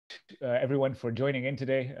everyone for joining in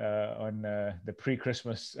today on the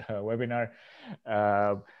pre-Christmas webinar.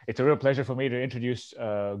 It's a real pleasure for me to introduce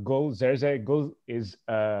Gul ZERZE. Gul is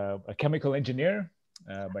a chemical engineer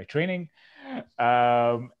by training.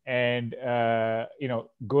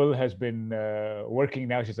 Gul has been working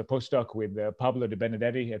now, she's a postdoc with Pablo De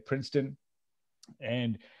Benedetti at Princeton.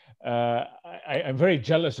 And I'm very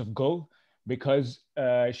jealous of Gul because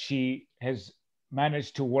she has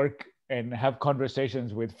managed to work and have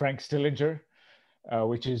conversations with Frank Stillinger,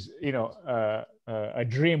 which is, a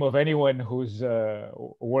dream of anyone who's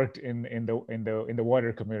worked in the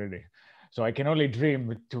water community. So I can only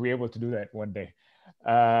dream to be able to do that one day.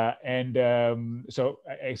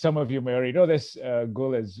 Some of you may already know this.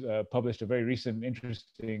 Gul has published a very recent,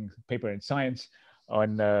 interesting paper in Science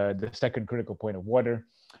on the second critical point of water.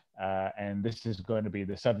 And this is going to be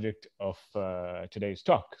the subject of today's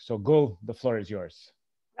talk. So Gul, the floor is yours.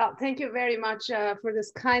 Well, thank you very much for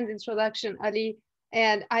this kind introduction, Ali.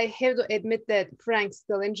 And I have to admit that Frank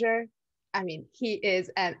Stillinger, he is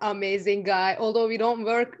an amazing guy. Although we don't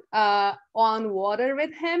work on water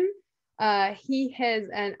with him, he has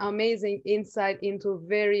an amazing insight into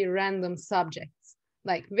very random subjects,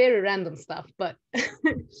 like very random stuff. But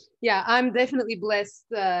yeah, I'm definitely blessed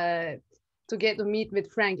to get to meet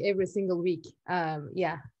with Frank every single week.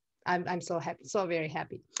 Yeah, I'm so happy, so very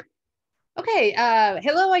happy. Okay,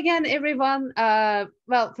 hello again, everyone.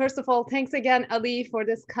 Well, first of all, thanks again, Ali, for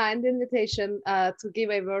this kind invitation to give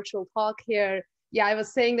a virtual talk here. Yeah, I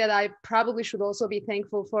was saying that I probably should also be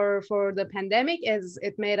thankful for the pandemic, as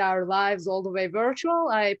it made our lives all the way virtual.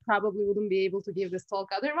 I probably wouldn't be able to give this talk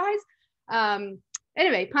otherwise.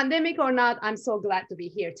 Anyway, pandemic or not, I'm so glad to be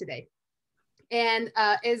here today. And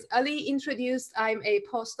as Ali introduced, I'm a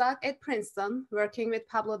postdoc at Princeton, working with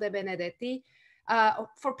Pablo De Benedetti.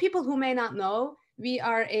 For people who may not know, we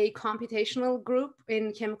are a computational group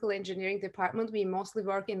in chemical engineering department. We mostly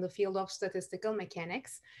work in the field of statistical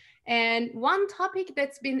mechanics. And one topic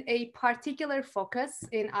that's been a particular focus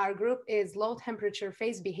in our group is low temperature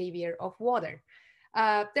phase behavior of water.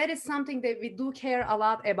 That is something that we do care a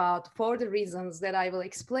lot about for the reasons that I will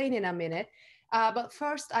explain in a minute. But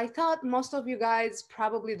first, I thought most of you guys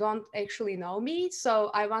probably don't actually know me.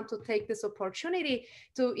 So I want to take this opportunity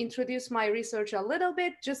to introduce my research a little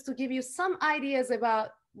bit, just to give you some ideas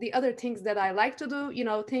about the other things that I like to do,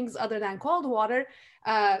 things other than cold water.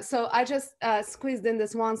 So I just squeezed in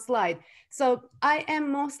this one slide. So I am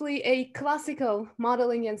mostly a classical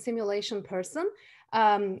modeling and simulation person.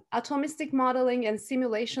 Atomistic modeling and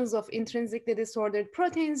simulations of intrinsically disordered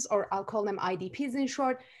proteins, or I'll call them IDPs in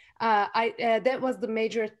short. That was the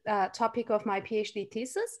major topic of my PhD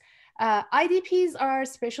thesis. IDPs are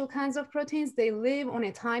special kinds of proteins. They live on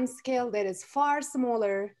a time scale that is far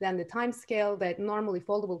smaller than the time scale that normally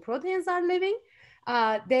foldable proteins are living.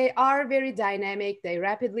 They are very dynamic. They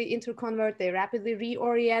rapidly interconvert. They rapidly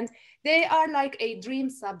reorient. They are like a dream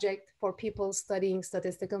subject for people studying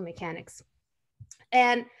statistical mechanics.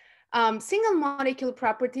 And single molecule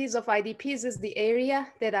properties of IDPs is the area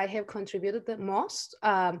that I have contributed the most.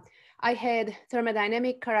 I had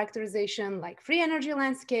thermodynamic characterization, like free energy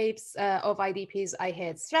landscapes of IDPs. I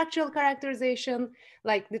had structural characterization,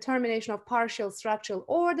 like determination of partial structural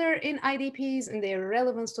order in IDPs and their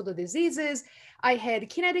relevance to the diseases. I had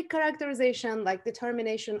kinetic characterization, like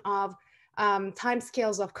determination of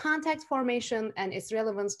timescales of contact formation and its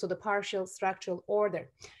relevance to the partial structural order.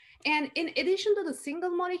 And in addition to the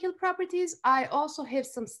single molecule properties, I also have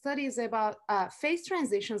some studies about phase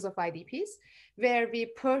transitions of IDPs, where we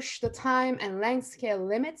push the time and length scale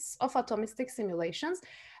limits of atomistic simulations.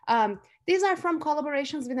 These are from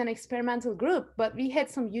collaborations with an experimental group, but we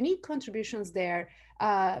had some unique contributions there.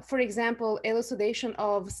 For example, elucidation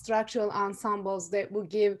of structural ensembles that would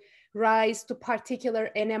give rise to particular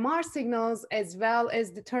NMR signals, as well as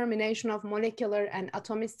determination of molecular and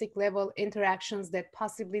atomistic level interactions that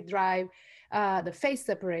possibly drive the phase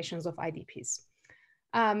separations of IDPs.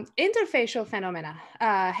 Interfacial phenomena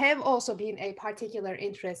have also been a particular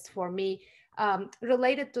interest for me.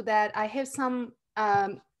 Related to that, I have some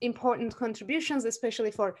important contributions,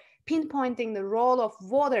 especially for pinpointing the role of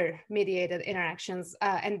water-mediated interactions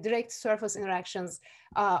and direct surface interactions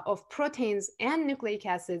of proteins and nucleic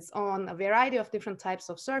acids on a variety of different types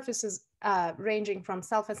of surfaces, ranging from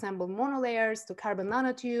self-assembled monolayers to carbon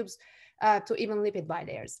nanotubes to even lipid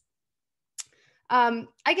bilayers.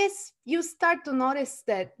 I guess you start to notice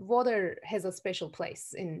that water has a special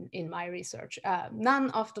place in my research. None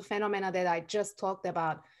of the phenomena that I just talked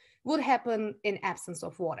about would happen in absence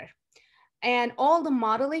of water. And all the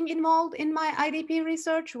modeling involved in my IDP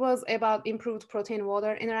research was about improved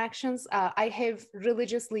protein-water interactions. I have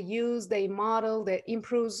religiously used a model that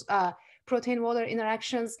improves protein-water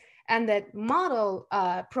interactions, and that model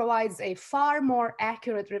provides a far more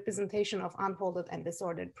accurate representation of unfolded and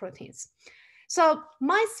disordered proteins. So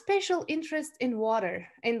my special interest in water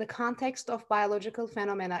in the context of biological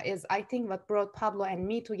phenomena is, I think, what brought Pablo and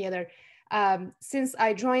me together. Since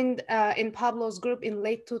I joined in Pablo's group in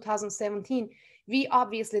late 2017, we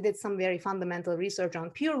obviously did some very fundamental research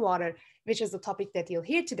on pure water, which is the topic that you'll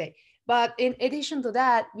hear today. But in addition to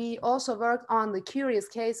that, we also worked on the curious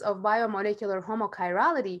case of biomolecular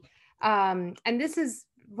homochirality. And this is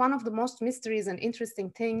one of the most mysterious and interesting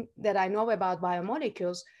thing that I know about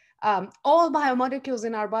biomolecules. All biomolecules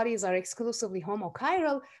in our bodies are exclusively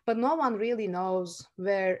homochiral, but no one really knows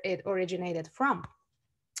where it originated from.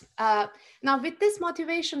 Now, with this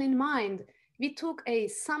motivation in mind, we took a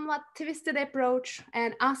somewhat twisted approach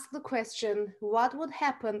and asked the question, what would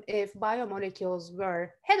happen if biomolecules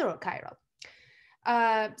were heterochiral?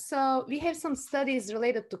 So we have some studies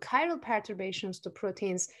related to chiral perturbations to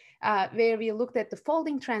proteins where we looked at the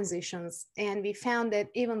folding transitions, and we found that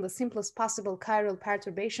even the simplest possible chiral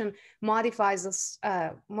perturbation modifies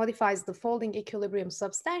the folding equilibrium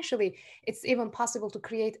substantially. It's even possible to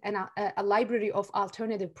create a library of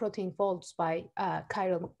alternative protein folds by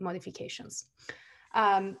chiral modifications.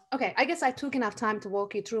 Okay, I guess I took enough time to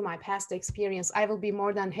walk you through my past experience. I will be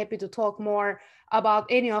more than happy to talk more about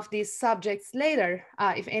any of these subjects later,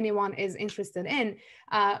 if anyone is interested in.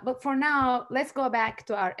 But for now, let's go back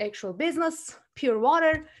to our actual business, pure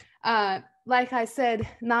water. Like I said,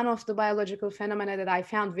 none of the biological phenomena that I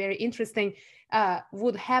found very interesting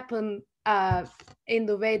would happen in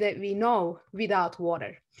the way that we know without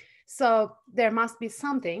water. So there must be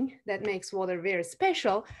something that makes water very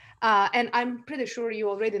special. And I'm pretty sure you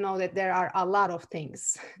already know that there are a lot of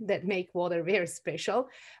things that make water very special.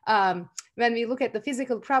 When we look at the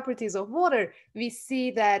physical properties of water, we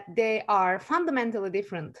see that they are fundamentally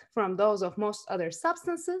different from those of most other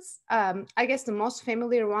substances. I guess the most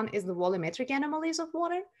familiar one is the volumetric anomalies of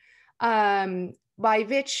water. By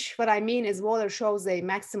which what I mean is water shows a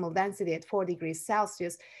maximal density at 4 degrees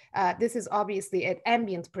Celsius. This is obviously at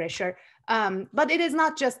ambient pressure, but it is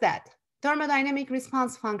not just that. Thermodynamic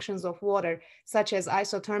response functions of water, such as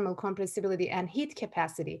isothermal compressibility and heat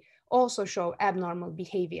capacity, also show abnormal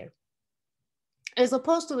behavior. As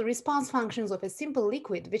opposed to the response functions of a simple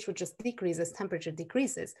liquid, which would just decrease as temperature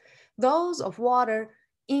decreases, those of water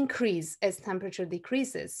increase as temperature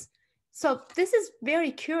decreases. So this is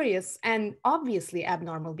very curious and obviously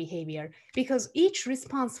abnormal behavior, because each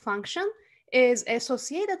response function is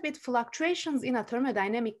associated with fluctuations in a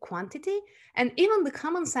thermodynamic quantity, and even the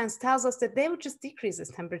common sense tells us that they would just decrease as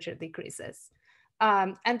temperature decreases.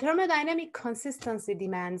 And thermodynamic consistency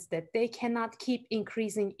demands that they cannot keep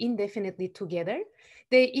increasing indefinitely together.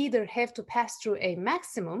 They either have to pass through a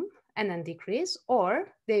maximum and then decrease, or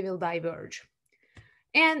they will diverge.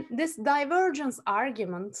 And this divergence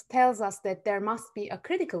argument tells us that there must be a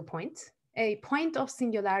critical point, a point of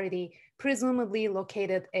singularity, presumably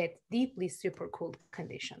located at deeply supercooled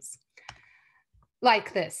conditions.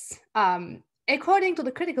 Like this. According to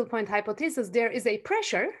the critical point hypothesis, there is a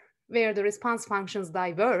pressure where the response functions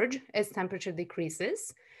diverge as temperature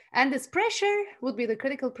decreases. And this pressure would be the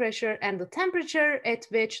critical pressure, and the temperature at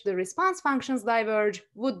which the response functions diverge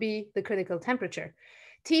would be the critical temperature.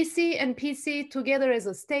 TC and PC together as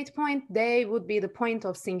a state point, they would be the point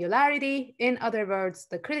of singularity. In other words,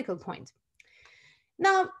 the critical point.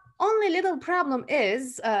 Now, only little problem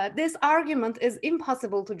is this argument is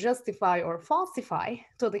impossible to justify or falsify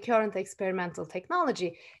to the current experimental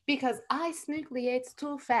technology, because ice nucleates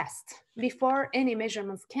too fast before any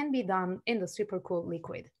measurements can be done in the supercooled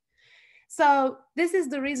liquid. So this is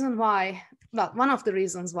the reason why, well, one of the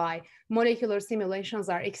reasons why molecular simulations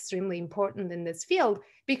are extremely important in this field,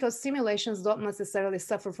 because simulations don't necessarily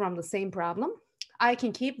suffer from the same problem. I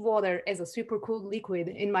can keep water as a supercooled liquid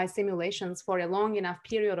in my simulations for a long enough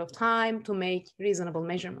period of time to make reasonable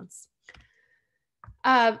measurements.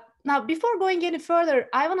 Now, before going any further,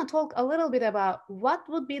 I want to talk a little bit about what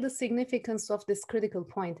would be the significance of this critical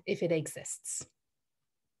point if it exists.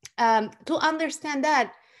 To understand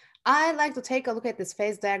that, I like to take a look at this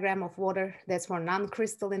phase diagram of water. That's for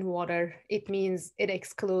non-crystalline water. It means it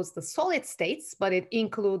excludes the solid states, but it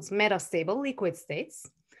includes metastable liquid states.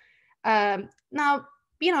 Now,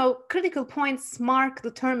 critical points mark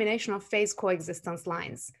the termination of phase coexistence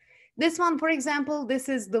lines. This one, for example, this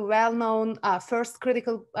is the well-known first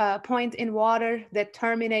critical point in water that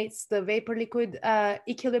terminates the vapor-liquid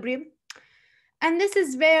equilibrium. And this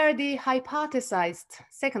is where the hypothesized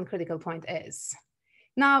second critical point is.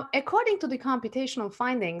 Now, according to the computational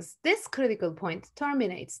findings, this critical point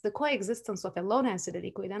terminates the coexistence of a low density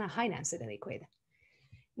liquid and a high density liquid.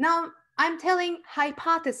 Now, I'm telling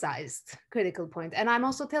hypothesized critical point, and I'm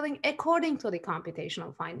also telling according to the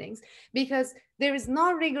computational findings, because there is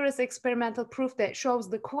no rigorous experimental proof that shows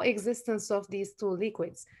the coexistence of these two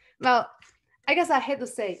liquids. Well, I guess I had to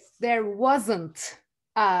say there wasn't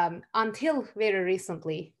until very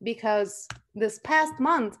recently, because this past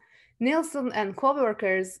month, Nielsen and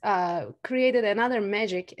co-workers created another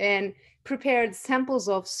magic and prepared samples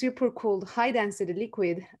of supercooled high-density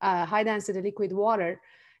liquid water.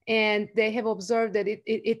 And they have observed that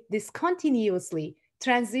it discontinuously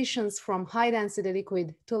transitions from high-density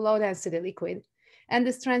liquid to low-density liquid. And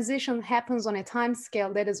this transition happens on a time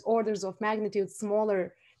scale that is orders of magnitude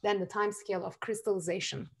smaller than the time scale of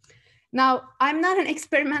crystallization. Now, I'm not an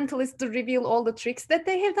experimentalist to reveal all the tricks that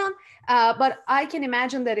they have done, but I can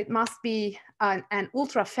imagine that it must be an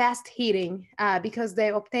ultra fast heating because they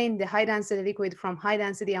obtained the high density liquid from high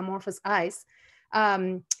density amorphous ice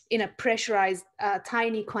in a pressurized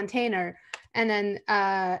tiny container. And then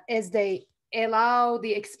as they allow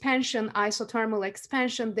the expansion, isothermal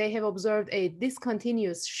expansion, they have observed a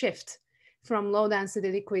discontinuous shift from low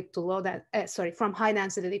density liquid to from high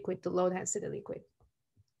density liquid to low density liquid.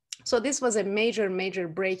 So this was a major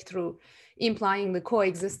breakthrough, implying the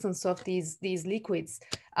coexistence of these liquids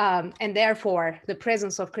and therefore the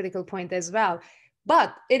presence of critical point as well.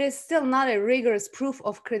 But it is still not a rigorous proof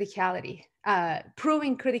of criticality.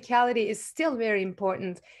 Proving criticality is still very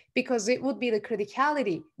important because it would be the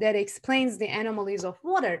criticality that explains the anomalies of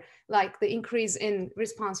water, like the increase in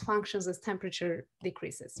response functions as temperature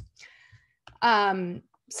decreases.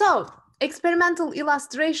 So experimental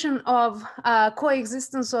illustration of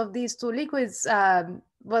coexistence of these two liquids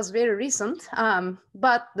was very recent,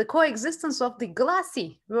 but the coexistence of the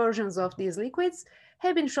glassy versions of these liquids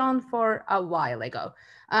have been shown for a while ago.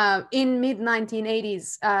 In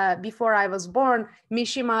mid-1980s, before I was born,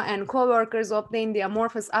 Mishima and co-workers obtained the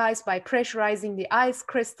amorphous ice by pressurizing the ice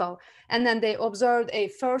crystal, and then they observed a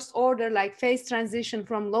first order like phase transition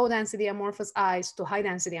from low density amorphous ice to high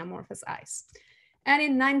density amorphous ice. And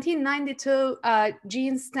in 1992,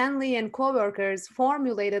 Gene Stanley and co-workers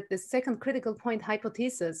formulated the second critical point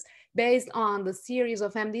hypothesis based on the series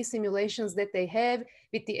of MD simulations that they have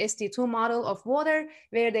with the ST2 model of water,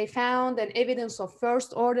 where they found an evidence of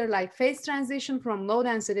first order like phase transition from low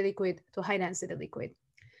density liquid to high density liquid.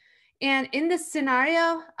 And in this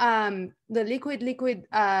scenario, the liquid-liquid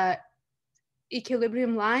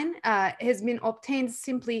equilibrium line has been obtained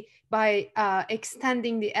simply by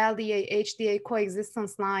extending the LDA-HDA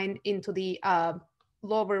coexistence line into the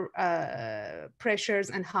lower pressures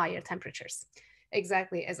and higher temperatures,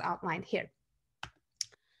 exactly as outlined here.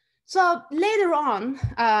 So later on,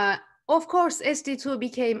 of course, ST2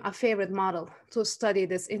 became a favorite model to study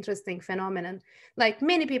this interesting phenomenon. Like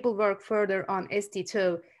many people work further on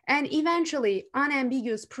ST2, and eventually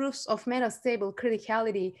unambiguous proofs of metastable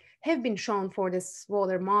criticality have been shown for this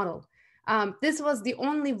water model. This was the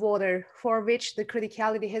only water for which the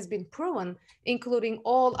criticality has been proven, including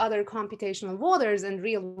all other computational waters and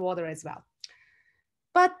real water as well.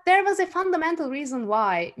 But there was a fundamental reason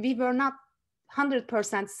why we were not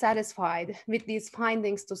 100% satisfied with these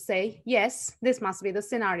findings to say, yes, this must be the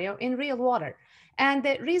scenario in real water. And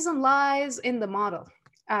the reason lies in the model.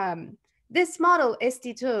 This model,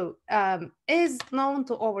 ST2, is known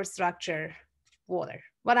to overstructure water.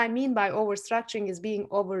 What I mean by overstructuring is being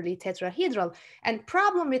overly tetrahedral. And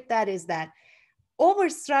problem with that is that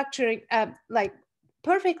overstructuring, like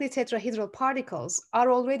perfectly tetrahedral particles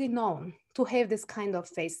are already known to have this kind of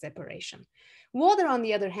phase separation. Water, on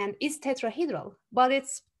the other hand, is tetrahedral, but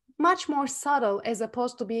it's much more subtle as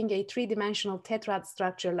opposed to being a three-dimensional tetrad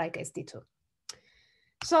structure like ST2.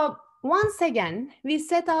 So once again, we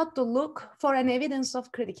set out to look for an evidence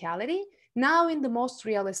of criticality, now in the most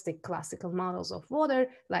realistic classical models of water,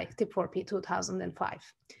 like TIP4P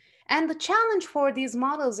 2005. And the challenge for these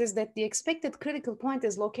models is that the expected critical point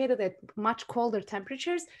is located at much colder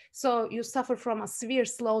temperatures, so you suffer from a severe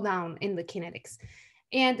slowdown in the kinetics.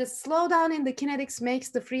 And the slowdown in the kinetics makes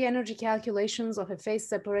the free energy calculations of a phase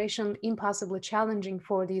separation impossibly challenging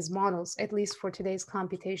for these models, at least for today's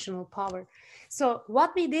computational power. So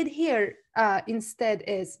what we did here instead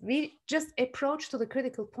is we just approached to the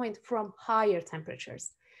critical point from higher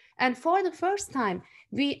temperatures. And for the first time,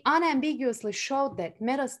 we unambiguously showed that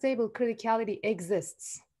metastable criticality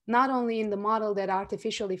exists, not only in the model that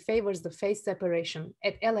artificially favors the phase separation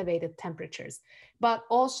at elevated temperatures, but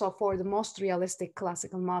also for the most realistic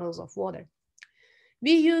classical models of water.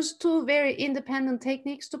 We used two very independent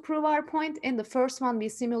techniques to prove our point. In the first one, we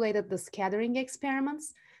simulated the scattering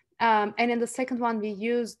experiments. And in the second one, we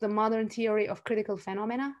used the modern theory of critical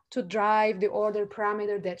phenomena to drive the order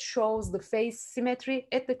parameter that shows the phase symmetry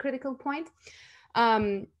at the critical point.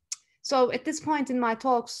 So at this point in my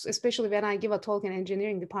talks, especially when I give a talk in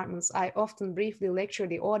engineering departments, I often briefly lecture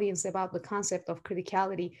the audience about the concept of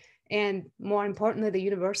criticality and, more importantly, the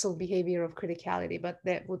universal behavior of criticality, but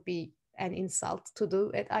that would be an insult to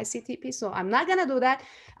do at ICTP, so I'm not gonna do that.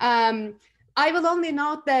 I will only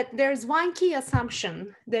note that there's one key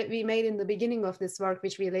assumption that we made in the beginning of this work,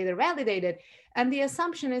 which we later validated. And the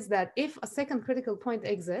assumption is that if a second critical point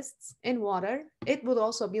exists in water, it would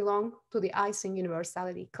also belong to the Ising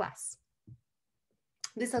universality class.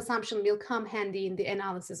 This assumption will come handy in the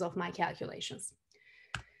analysis of my calculations.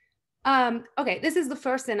 Okay, this is the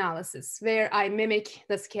first analysis where I mimic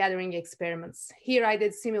the scattering experiments. Here I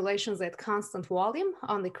did simulations at constant volume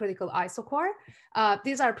on the critical isocore.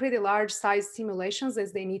 These are pretty large size simulations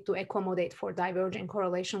as they need to accommodate for divergent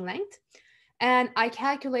correlation length. And I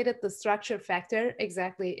calculated the structure factor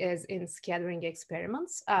exactly as in scattering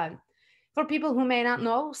experiments. For people who may not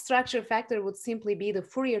know, structure factor would simply be the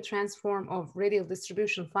Fourier transform of radial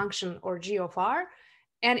distribution function, or G of R.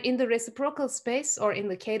 And in the reciprocal space, or in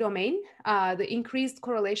the K domain, the increased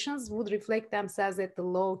correlations would reflect themselves at the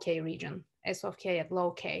low K region, S of K at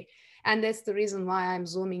low K. And that's the reason why I'm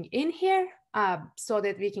zooming in here, so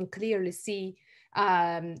that we can clearly see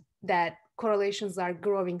that correlations are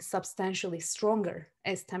growing substantially stronger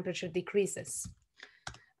as temperature decreases.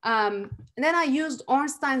 And then I used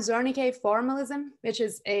Ornstein-Zernike formalism, which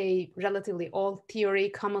is a relatively old theory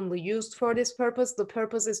commonly used for this purpose. The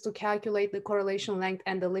purpose is to calculate the correlation length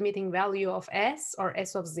and the limiting value of S, or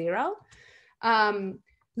S of 0.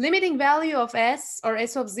 Limiting value of S, or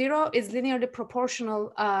S of 0, is linearly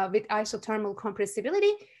proportional with isothermal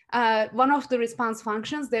compressibility, one of the response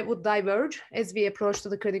functions that would diverge as we approach to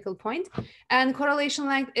the critical point. And correlation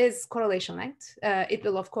length is correlation length. It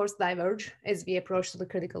will, of course, diverge as we approach to the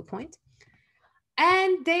critical point.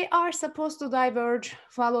 And they are supposed to diverge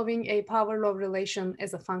following a power law relation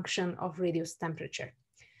as a function of reduced temperature.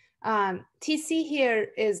 Tc here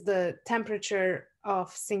is the temperature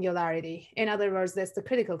of singularity. In other words, that's the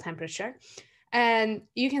critical temperature. And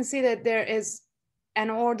you can see that there is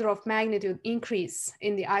an order of magnitude increase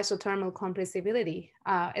in the isothermal compressibility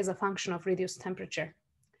as a function of reduced temperature.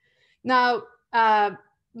 Now,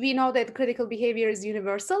 we know that critical behavior is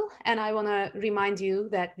universal, and I want to remind you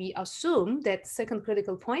that we assume that second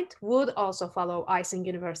critical point would also follow Ising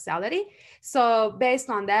universality. So based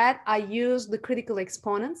on that, I used the critical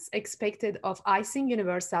exponents expected of Ising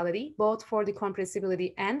universality, both for the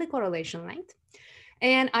compressibility and the correlation length.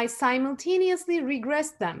 And I simultaneously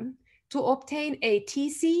regressed them to obtain a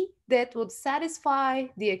TC that would satisfy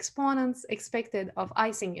the exponents expected of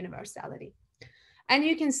Ising universality. And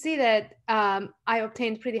you can see that I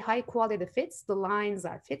obtained pretty high quality fits. The lines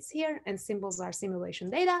are fits here and symbols are simulation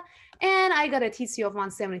data. And I got a TC of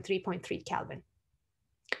 173.3 Kelvin.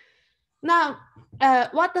 Now,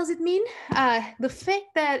 what does it mean? The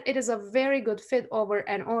fact that it is a very good fit over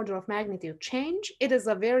an order of magnitude change, it is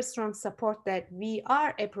a very strong support that we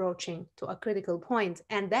are approaching to a critical point,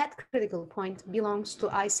 and that critical point belongs to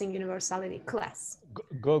Ising universality class.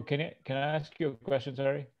 Can I ask you a question,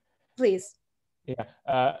 sorry? Please.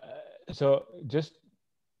 Yeah. So just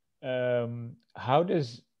how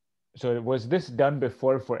does, so was this done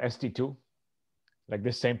before for ST2, like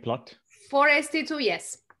this same plot? For ST2,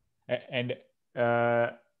 yes. And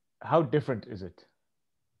how different is it?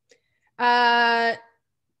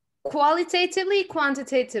 Qualitatively,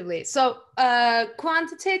 quantitatively. So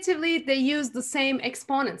quantitatively, they use the same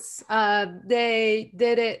exponents. They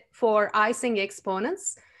did it for Ising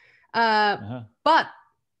exponents, but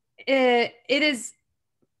it is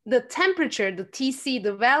the temperature, the TC,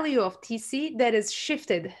 the value of TC that is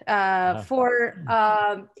shifted. For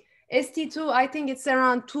ST2, I think it's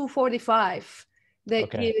around 245.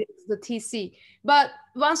 That gives the TC. But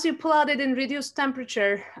once you plot it in reduced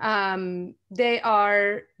temperature, they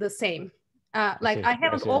are the same. Like I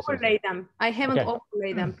haven't overlaid them. I haven't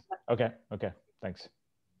overlaid them. Okay, thanks.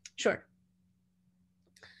 Sure.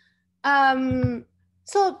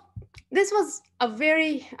 So this was a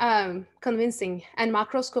very convincing and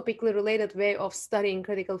macroscopically related way of studying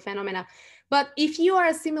critical phenomena. But if you are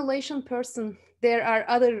a simulation person, there are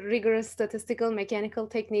other rigorous statistical mechanical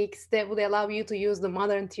techniques that would allow you to use the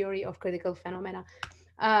modern theory of critical phenomena.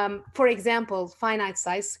 For example,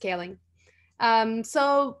 finite-size scaling.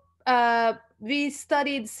 We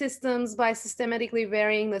studied systems by systematically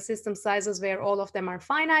varying the system sizes where all of them are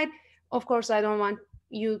finite. Of course, I don't want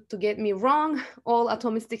you to get me wrong, all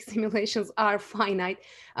atomistic simulations are finite.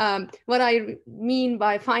 What I mean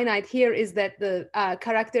by finite here is that the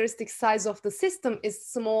characteristic size of the system is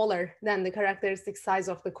smaller than the characteristic size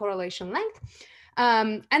of the correlation length.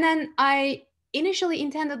 And then I initially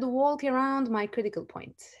intended to walk around my critical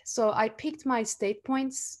point. So I picked my state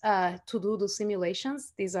points to do the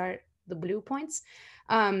simulations. These are the blue points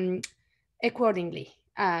accordingly.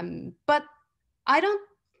 But I don't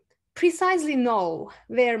precisely know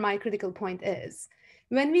where my critical point is.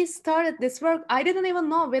 When we started this work, I didn't even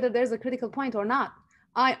know whether there's a critical point or not.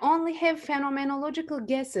 I only have phenomenological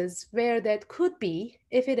guesses where that could be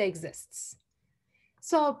if it exists.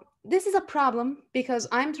 So this is a problem because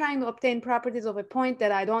I'm trying to obtain properties of a point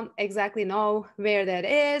that I don't exactly know where that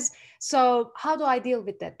is. So how do I deal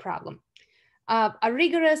with that problem? A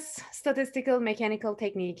rigorous statistical mechanical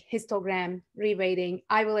technique, histogram, reweighting.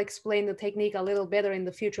 I will explain the technique a little better in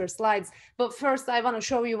the future slides. But first, I want to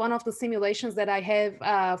show you one of the simulations that I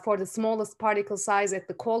have for the smallest particle size at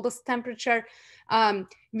the coldest temperature,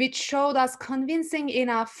 which showed us convincing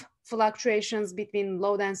enough fluctuations between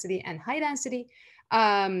low density and high density.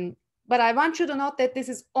 But I want you to note that this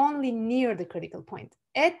is only near the critical point.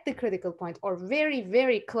 At the critical point or very,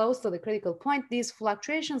 very close to the critical point, these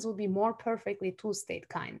fluctuations will be more perfectly two-state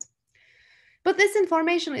kind. But this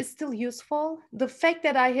information is still useful. The fact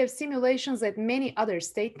that I have simulations at many other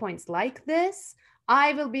state points like this,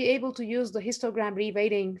 I will be able to use the histogram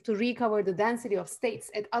reweighting to recover the density of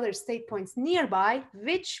states at other state points nearby,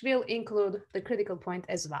 which will include the critical point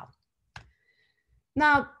as well.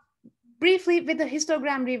 Now, briefly, with the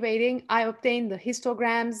histogram reweighting, I obtained the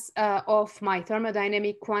histograms of my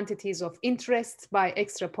thermodynamic quantities of interest by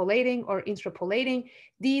extrapolating or interpolating.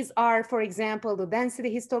 These are, for example, the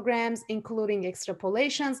density histograms, including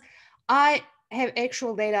extrapolations. I have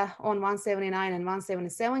actual data on 179 and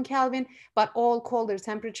 177 Kelvin, but all colder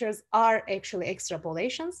temperatures are actually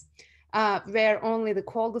extrapolations, where only the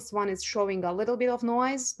coldest one is showing a little bit of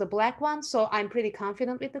noise, the black one. So I'm pretty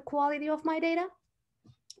confident with the quality of my data.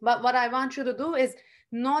 But what I want you to do is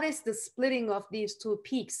notice the splitting of these two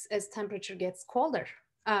peaks as temperature gets colder.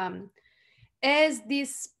 As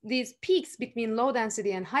these peaks between low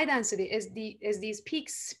density and high density, as these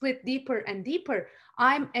peaks split deeper and deeper,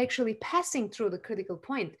 I'm actually passing through the critical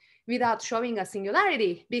point without showing a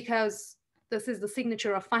singularity, because this is the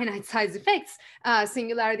signature of finite size effects.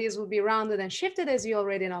 Singularities will be rounded and shifted, as you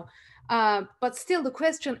already know. But still, the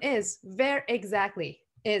question is, where exactly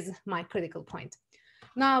is my critical point?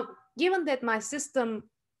 Now, given that my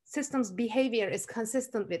system's behavior is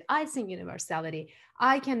consistent with Ising universality,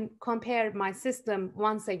 I can compare my system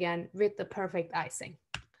once again with the perfect Ising.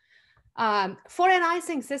 For an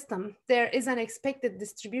Ising system, there is an expected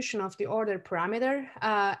distribution of the order parameter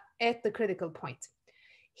at the critical point.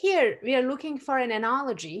 Here, we are looking for an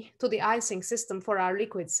analogy to the Ising system for our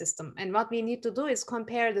liquid system. And what we need to do is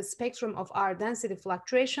compare the spectrum of our density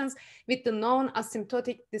fluctuations with the known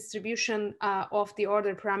asymptotic distribution of the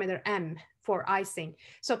order parameter M for Ising.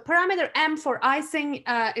 So parameter M for Ising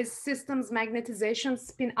is system's magnetization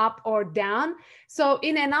spin up or down. So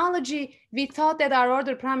in analogy, we thought that our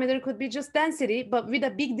order parameter could be just density, but with a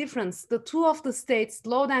big difference. The two of the states,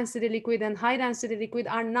 low density liquid and high density liquid,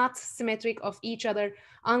 are not symmetric of each other,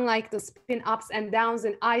 unlike the spin ups and downs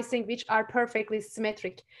in Ising, which are perfectly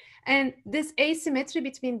symmetric. And this asymmetry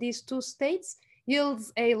between these two states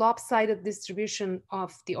yields a lopsided distribution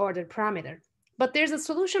of the order parameter. But there's a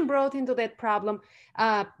solution brought into that problem,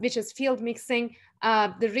 which is field mixing,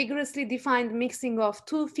 the rigorously defined mixing of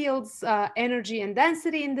two fields, energy and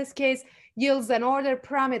density in this case, yields an order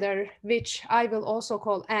parameter, which I will also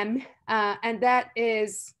call M, and that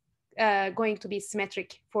is going to be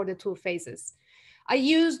symmetric for the two phases. I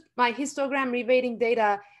used my histogram reweighting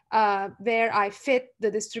data where I fit the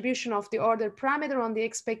distribution of the order parameter on the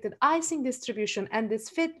expected Ising distribution, and this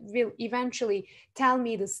fit will eventually tell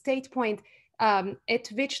me the state point at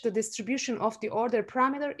which the distribution of the order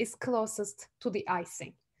parameter is closest to the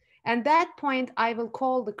Ising. And that point I will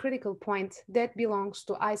call the critical point that belongs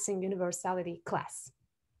to Ising universality class.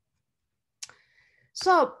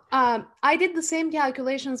 So I did the same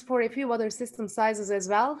calculations for a few other system sizes as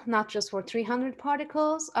well, not just for 300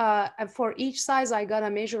 particles. For each size, I got a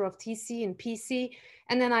measure of TC and PC,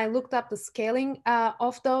 and then I looked up the scaling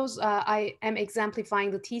of those. I am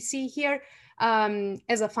exemplifying the TC here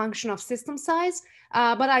as a function of system size,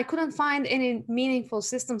 but I couldn't find any meaningful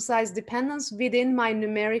system size dependence within my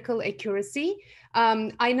numerical accuracy.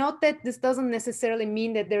 I note that this doesn't necessarily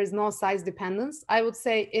mean that there is no size dependence. I would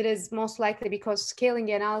say it is most likely because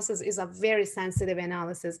scaling analysis is a very sensitive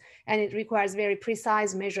analysis and it requires very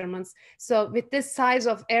precise measurements. So with this size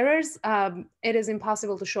of errors, it is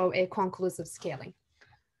impossible to show a conclusive scaling.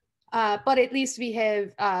 But at least we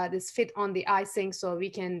have this fit on the Ising, so we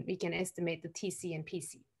can estimate the TC and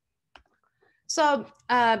PC. So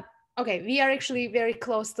okay, we are actually very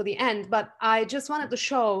close to the end, but I just wanted to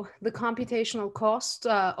show the computational cost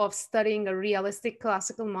of studying a realistic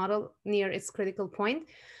classical model near its critical point.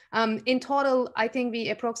 In total, I think we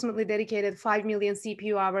approximately dedicated 5 million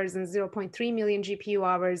CPU hours and 0.3 million GPU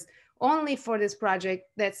hours only for this project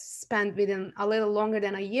that's spent within a little longer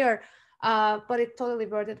than a year. But it totally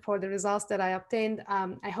worth it for the results that I obtained.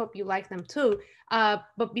 I hope you like them too.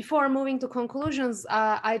 But before moving to conclusions,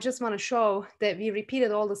 I just want to show that we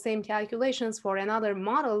repeated all the same calculations for another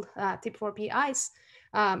modeled tip4p Ice.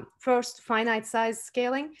 First, finite size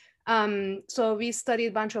scaling. So we studied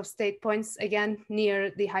a bunch of state points, again,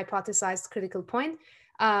 near the hypothesized critical point.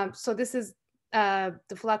 So this is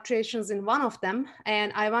the fluctuations in one of them.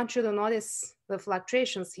 And I want you to notice the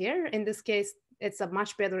fluctuations here. In this case, it's a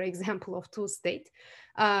much better example of two state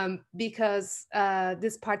because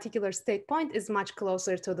this particular state point is much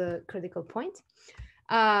closer to the critical point.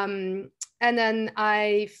 And then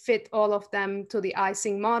I fit all of them to the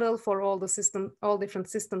Ising model for all different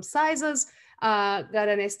system sizes, got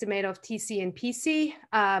an estimate of TC and PC.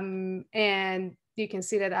 And you can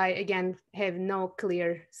see that I, again, have no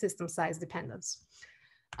clear system size dependence.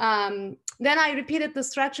 Then I repeated the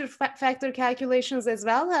structure factor calculations as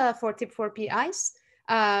well for tip4p Ice,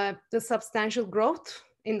 the substantial growth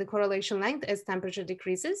in the correlation length as temperature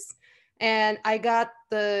decreases. And I got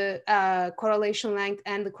the correlation length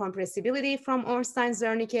and the compressibility from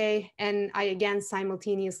Ornstein-Zernike, and I again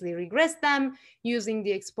simultaneously regressed them using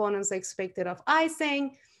the exponents expected of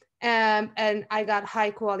Ising. And I got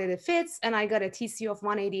high quality fits, and I got a TC of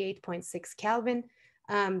 188.6 Kelvin.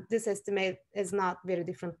 This estimate is not very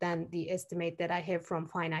different than the estimate that I have from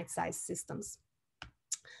finite size systems.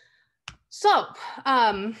 So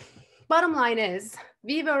bottom line is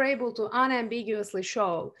we were able to unambiguously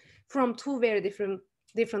show from two very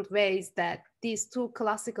different ways that these two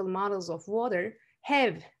classical models of water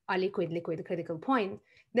have a liquid-liquid critical point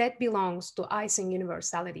that belongs to Ising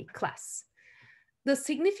universality class. The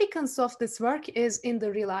significance of this work is in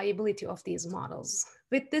the reliability of these models.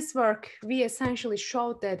 With this work, we essentially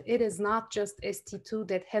showed that it is not just ST2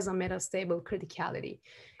 that has a metastable criticality.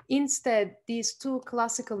 Instead, these two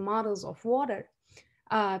classical models of water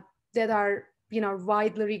that are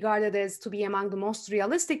widely regarded as to be among the most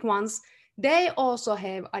realistic ones, they also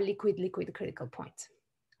have a liquid-liquid critical point.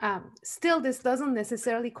 Still, this doesn't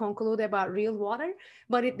necessarily conclude about real water,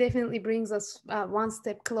 but it definitely brings us one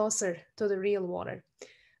step closer to the real water.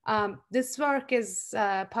 This work is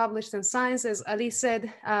published in Science, as Ali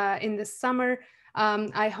said, in the summer.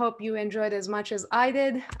 I hope you enjoyed as much as I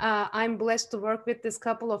did. I'm blessed to work with this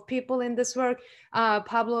couple of people in this work.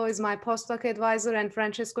 Pablo is my postdoc advisor, and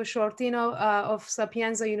Francesco Shortino of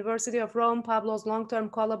Sapienza University of Rome, Pablo's long-term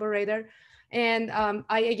collaborator. And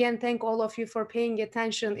I again thank all of you for paying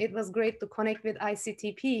attention. It was great to connect with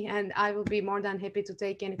ICTP, and I will be more than happy to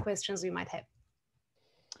take any questions you might have.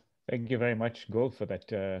 Thank you very much, Gul, for that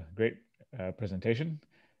great presentation.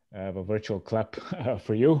 I have a virtual clap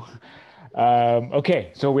for you.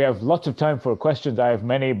 Okay, so we have lots of time for questions. I have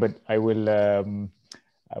many, but I will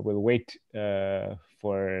wait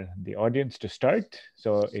for the audience to start.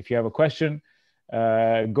 So if you have a question,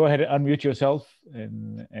 go ahead and unmute yourself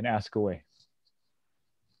and ask away.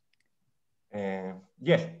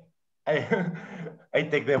 Yes, I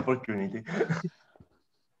take the opportunity.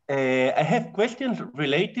 I have questions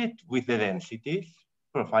related with the densities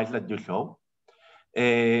profiles that you show.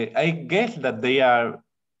 I guess that they are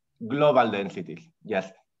global densities.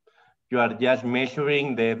 Yes, you are just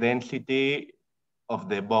measuring the density of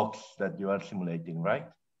the box that you are simulating, right?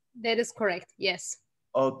 That is correct, yes.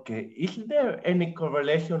 Okay, is there any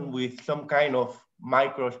correlation with some kind of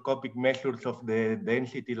microscopic measures of the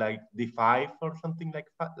density like D5 or something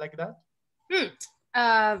like that?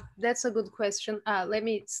 That's a good question. Let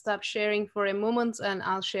me stop sharing for a moment and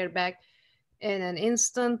I'll share back in an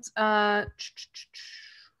instant. Let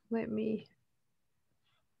me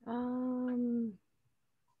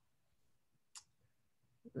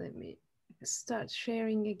start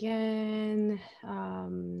sharing again.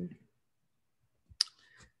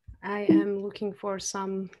 I am looking for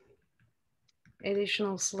some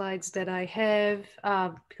additional slides that I have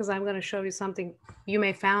because I'm going to show you something you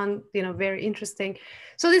may find very interesting.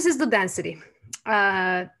 So this is the density,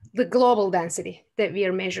 the global density that we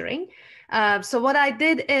are measuring. So what I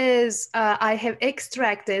did is I have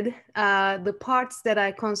extracted the parts that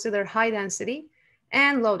I consider high density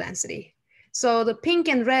and low density. So the pink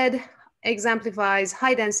and red exemplifies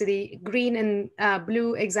high density, green and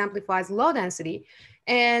blue exemplifies low density.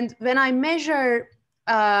 And when I measure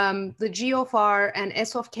the G of R and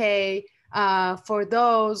S of K for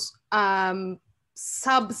those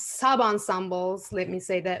sub-ensembles, let me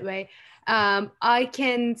say that way, I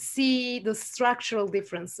can see the structural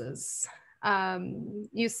differences.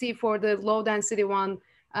 You see for the low density one,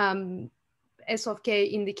 S of K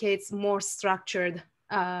indicates more structured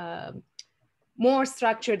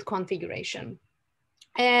configuration.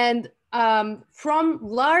 And from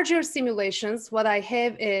larger simulations, what I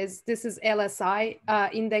have is, this is LSI,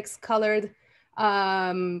 index colored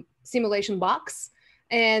simulation box.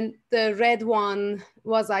 And the red one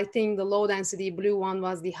was, I think, the low density, blue one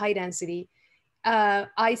was the high density.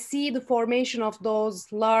 I see the formation of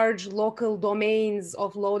those large local domains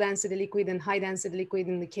of low density liquid and high density liquid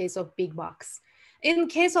in the case of big box. In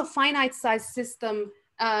case of finite size system,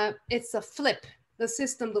 it's a flip.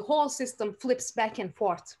 The whole system flips back and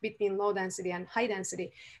forth between low density and high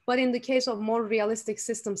density. But in the case of more realistic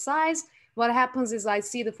system size, what happens is I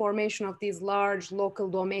see the formation of these large local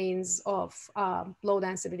domains of low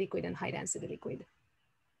density liquid and high density liquid.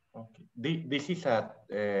 Okay. This is at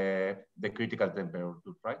the critical temperature,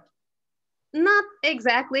 right? Not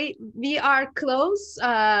exactly. We are close,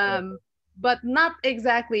 but not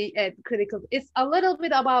exactly at critical. It's a little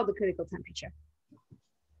bit above the critical temperature.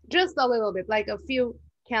 Just a little bit, like a few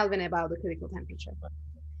Kelvin above the critical temperature.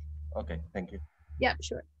 Okay, thank you. Yeah,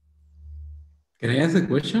 sure. Can I ask a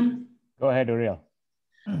question? Go ahead, Uriel.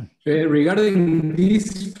 Regarding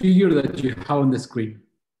this figure that you have on the screen,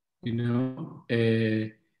 you know,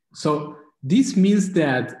 so this means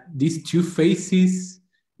that these two phases,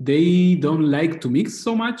 they don't like to mix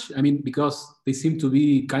so much. I mean, because they seem to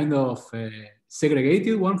be kind of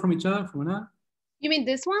segregated one from each other, from another. You mean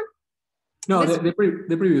this one? No, the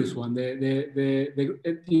previous one.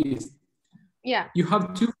 It is, yeah. You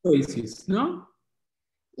have two phases, no?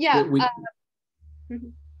 Yeah.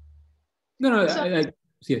 No, so,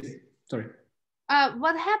 yes, sorry.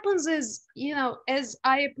 What happens is, you know, as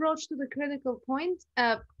I approach to the critical point,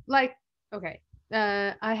 okay,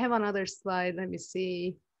 I have another slide. Let me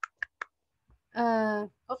see. Oops,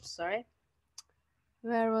 sorry.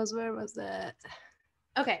 Where was that?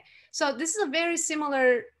 Okay, so this is a very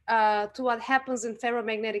similar to what happens in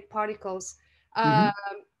ferromagnetic particles.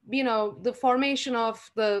 You know, the formation of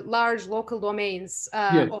the large local domains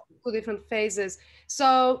of two different phases.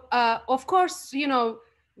 So, of course, you know,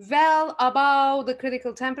 well above the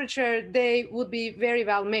critical temperature, they would be very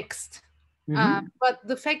well mixed. But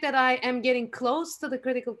the fact that I am getting close to the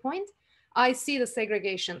critical point, I see the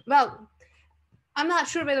segregation. Well, I'm not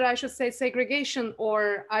sure whether I should say segregation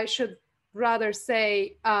or I should rather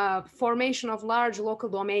say formation of large local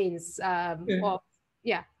domains.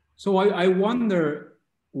 So I wonder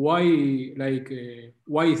why,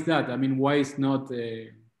 why is that? I mean, why is not,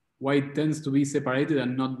 why it tends to be separated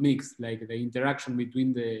and not mixed, like the interaction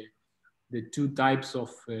between the two types of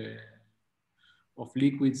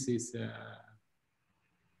liquids is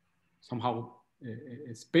somehow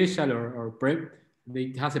special or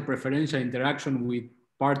it has a preferential interaction with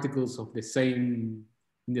particles of the same,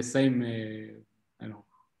 in the same, I don't know,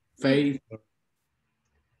 phase.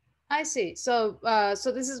 I see. So,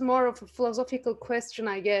 so this is more of a philosophical question,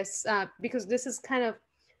 I guess, because this is kind of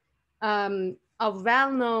a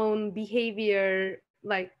well-known behavior,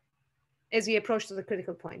 like as we approach to the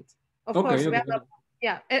critical point. Of course,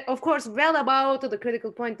 of course, well above to the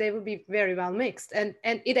critical point, they will be very well mixed, and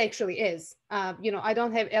it actually is. You know, I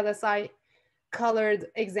don't have LSI colored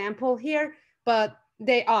example here, but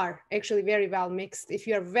they are actually very well mixed if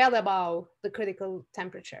you're well above the critical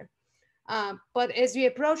temperature. But as we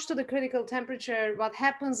approach to the critical temperature, what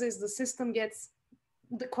happens is the system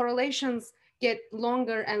the correlations get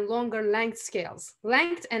longer and longer length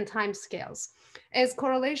and time scales. As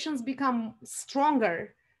correlations become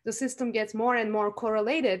stronger, the system gets more and more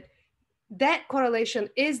correlated. That correlation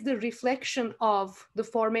is the reflection of the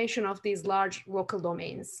formation of these large local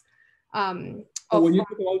domains. When you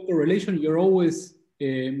talk about correlation, you're always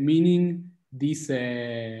meaning this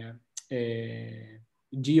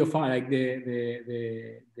G of R, like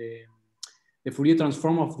the Fourier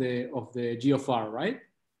transform of the G of R, right?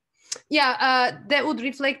 Yeah, that would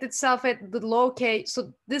reflect itself at the low K.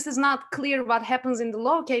 So this is not clear what happens in the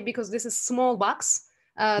low K because this is small box,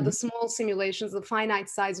 the small simulations, the finite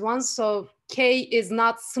size ones. So K is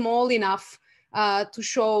not small enough to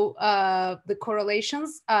show the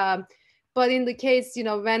correlations. But in the case, you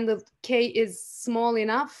know, when the K is small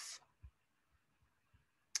enough,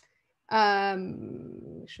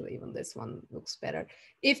 Actually, even this one looks better.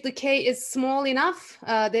 If the K is small enough,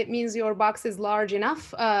 that means your box is large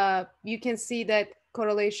enough. You can see that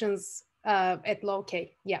correlations at low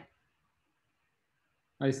K. Yeah.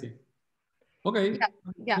 I see. Okay.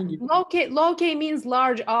 Yeah. Low K means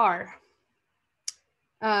large R.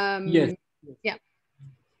 Yes. Yeah.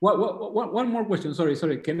 One more question. Sorry.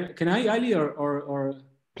 Can I, Ali, or?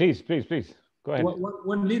 Please. Go ahead.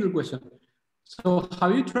 One little question. So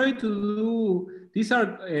have you tried to do, these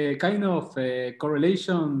are kind of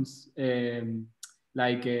correlations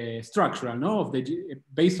like structural, no? Of the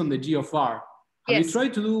based on the G of R. Have you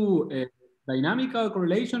tried to do dynamical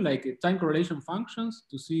correlation, like time correlation functions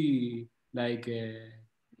to see like yes.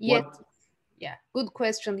 what? Yeah, good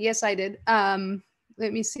question. Yes, I did.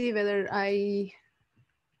 Let me see whether I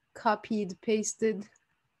copied, pasted.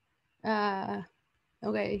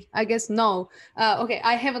 Okay, I guess no. Okay,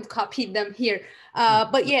 I haven't copied them here.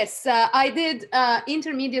 But yes, I did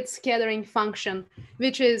intermediate scattering function,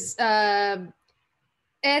 which is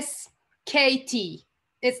SKT.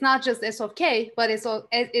 It's not just S of K, but it's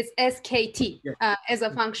SKT as a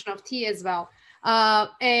function of T as well.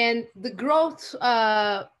 And the growth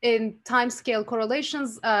in time scale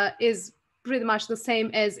correlations is pretty much the same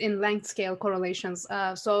as in length scale correlations.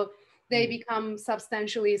 So they become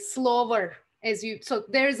substantially slower as you, so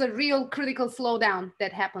there's a real critical slowdown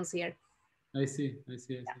that happens here. I see.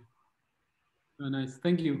 Oh, nice,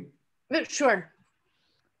 thank you. Sure.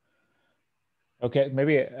 Okay,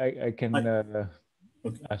 maybe I can, okay.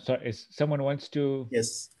 Sorry, if someone wants to.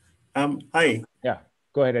 Yes, hi. Yeah,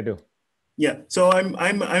 go ahead, Edu. Yeah, so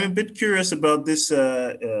I'm a bit curious about this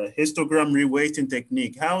histogram reweighting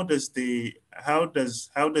technique. How does the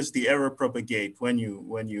error propagate when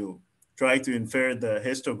you try to infer the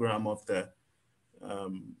histogram of the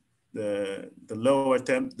lower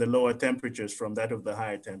temperatures from that of the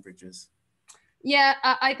higher temperatures? Yeah,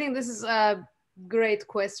 I think this is a great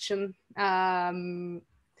question.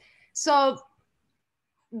 So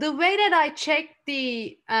the way that I check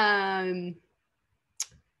the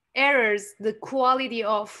errors, the quality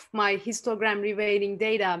of my histogram reweighting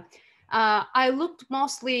data, I looked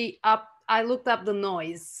up the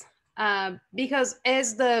noise because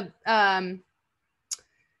as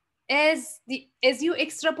you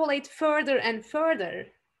extrapolate further and further,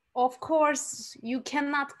 of course, you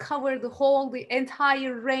cannot cover the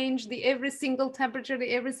entire range, every single temperature,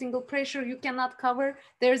 every single pressure you cannot cover.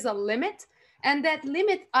 There's a limit. And that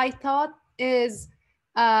limit, I thought, is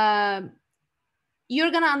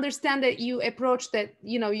you're going to understand that you approach that,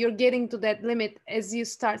 you're getting to that limit as you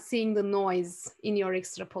start seeing the noise in your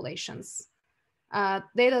extrapolations.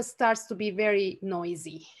 Data starts to be very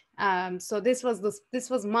noisy. So this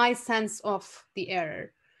was my sense of the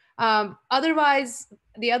error. Otherwise,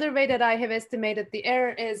 the other way that I have estimated the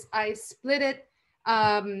error is I split it,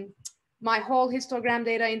 my whole histogram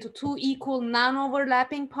data into 2 equal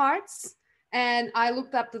non-overlapping parts. And I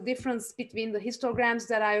looked up the difference between the histograms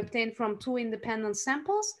that I obtained from 2 independent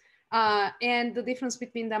samples. And the difference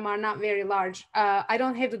between them are not very large. I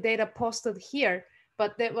don't have the data posted here,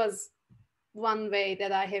 but that was one way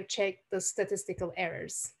that I have checked the statistical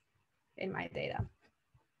errors in my data.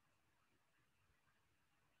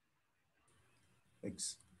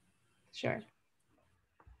 Thanks. Sure.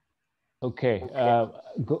 Okay,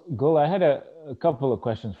 Gul, I had a couple of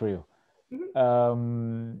questions for you.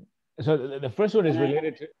 Mm-hmm. So the first one is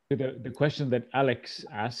related to the question that Alex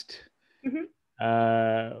asked, mm-hmm.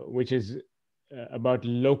 Which is about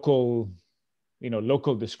local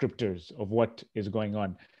descriptors of what is going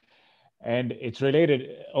on, and it's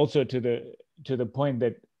related also to the point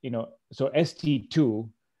that so ST2,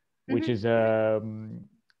 mm-hmm. which is an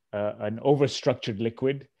overstructured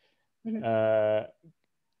liquid, mm-hmm.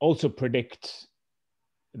 Also predicts,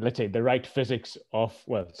 let's say, the right physics of,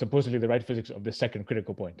 supposedly the right physics of the second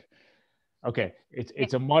critical point. Okay,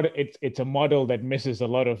 it's a model that misses a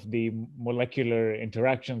lot of the molecular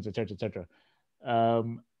interactions, et cetera.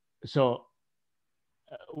 So,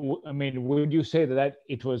 I mean, would you say that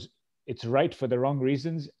it's right for the wrong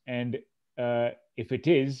reasons? And if it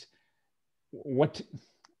is, what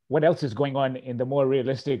else is going on in the more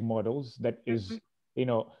realistic models that is,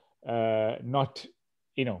 not,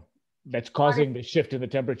 that's causing the shift in the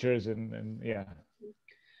temperatures and yeah.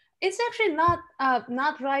 It's actually not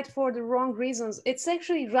right for the wrong reasons. It's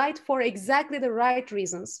actually right for exactly the right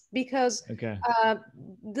reasons, because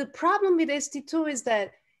the problem with ST2 is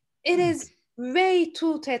that it is way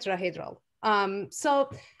too tetrahedral. So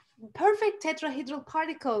perfect tetrahedral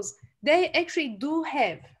particles, they actually do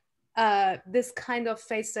have this kind of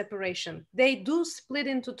phase separation. They do split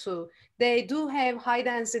into 2. They do have high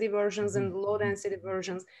density versions and low density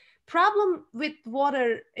versions. Problem with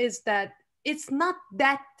water is that it's not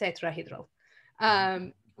that tetrahedral.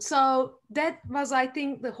 So that was, I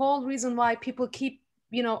think, the whole reason why people keep,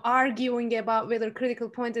 arguing about whether critical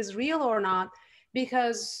point is real or not,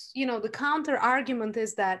 because, the counter argument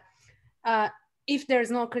is that if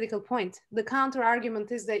there's no critical point, the counter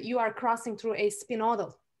argument is that you are crossing through a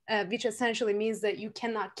spinodal, which essentially means that you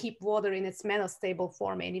cannot keep water in its metastable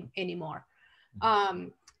form anymore.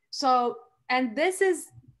 And this is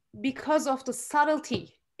because of the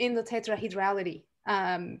subtlety in the tetrahedrality.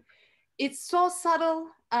 It's so subtle,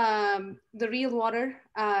 the real water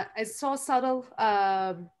is so subtle,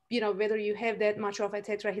 whether you have that much of a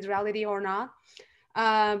tetrahedrality or not.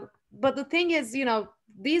 But the thing is,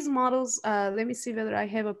 these models, let me see whether I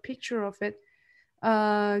have a picture of it.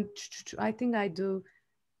 I think I do.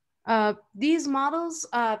 These models,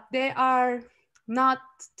 they are not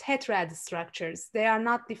tetrad structures. They are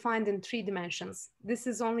not defined in 3 dimensions. This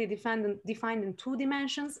is only defined in 2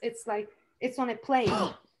 dimensions. It's like, it's on a plane,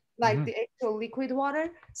 like the actual liquid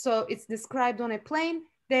water. So it's described on a plane.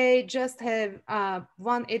 They just have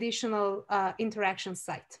 1 additional interaction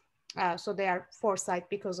site. So they are 4 sites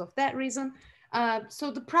because of that reason.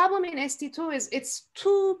 So the problem in ST2 is it's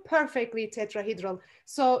too perfectly tetrahedral.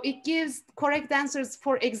 So it gives correct answers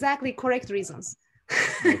for exactly correct reasons.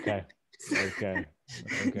 Okay. I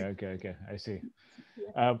see.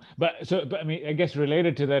 But I mean, I guess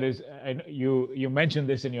related to that is, you mentioned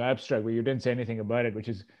this in your abstract, but you didn't say anything about it, which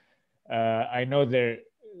is, I know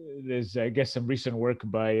there's, I guess, some recent work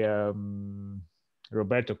by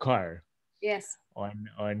Roberto Carr. Yes.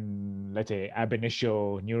 On let's say ab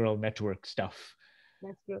initio neural network stuff.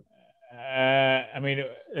 That's good. I mean,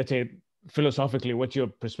 let's say philosophically, what's your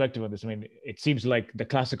perspective on this? I mean, it seems like the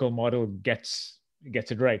classical model gets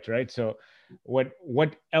it right? So what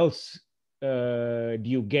else do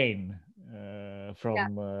you gain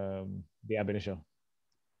from the ab initio?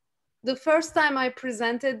 The first time I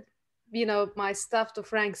presented, my stuff to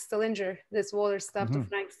Frank Stillinger, this water stuff to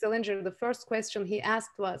Frank Stillinger, the first question he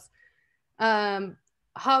asked was,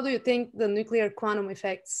 how do you think the nuclear quantum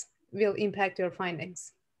effects will impact your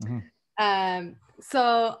findings?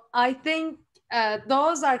 So I think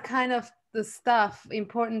those are kind of the stuff,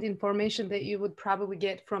 important information that you would probably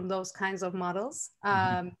get from those kinds of models.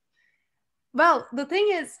 Well, the thing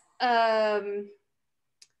is,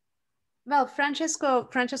 Francesco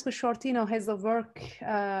Shortino has a work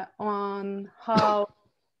on how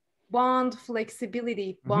bond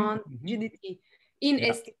flexibility, bond rigidity in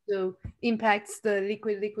ST2 impacts the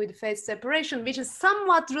liquid-liquid phase separation, which is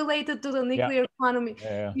somewhat related to the nuclear quantum,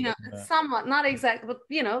 somewhat, not exact, but,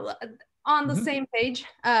 on the same page.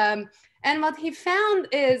 And what he found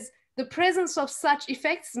is the presence of such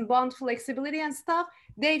effects in bond flexibility and stuff,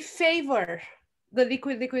 they favor the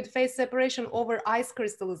liquid-liquid phase separation over ice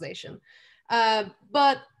crystallization.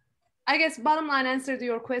 But I guess bottom line answer to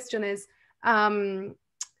your question is,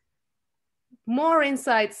 more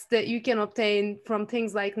insights that you can obtain from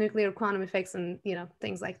things like nuclear quantum effects and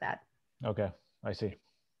things like that. Okay, I see.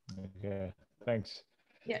 Okay, thanks.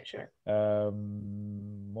 Yeah, sure.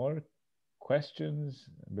 More questions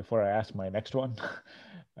before I ask my next one?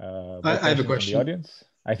 I have a question. From the audience.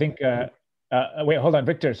 I think. Wait, hold on,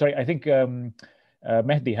 Victor. Sorry, I think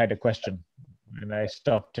Mehdi had a question, and I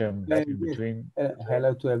stopped him in between.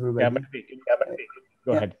 Hello to everybody. Yeah, Mehdi.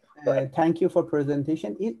 Go ahead. Thank you for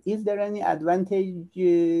presentation. Is there any advantage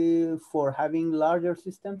for having larger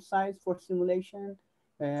system size for simulation?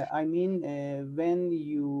 I mean, when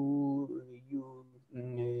you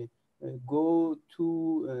go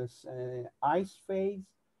to ice phase,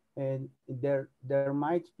 there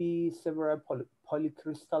might be several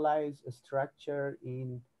polycrystallized structure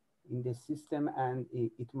in the system, and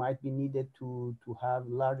it might be needed to have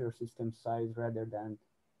larger system size rather than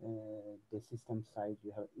the system size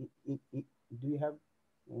you have. Do you have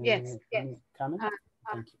any comment?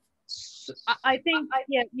 Thank you. So I think,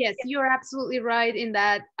 yes, you're absolutely right in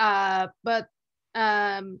that. But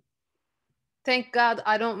thank God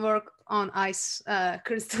I don't work on ice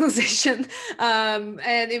crystallization.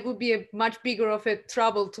 And it would be a much bigger of a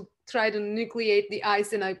trouble to try to nucleate the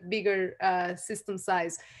ice in a bigger system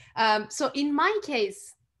size. So in my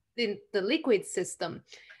case, in the liquid system,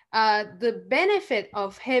 the benefit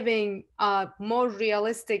of having a more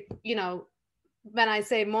realistic, when I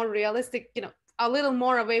say more realistic, a little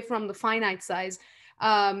more away from the finite size,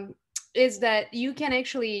 is that you can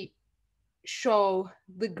actually show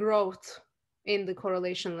the growth in the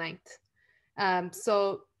correlation length.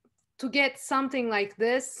 So to get something like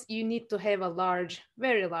this, you need to have a large,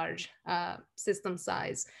 very large system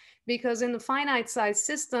size, because in the finite size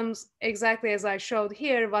systems, exactly as I showed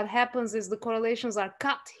here, what happens is the correlations are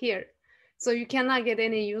cut here. So you cannot get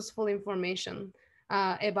any useful information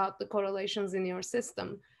about the correlations in your system.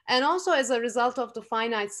 And also as a result of the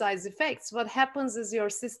finite size effects, what happens is your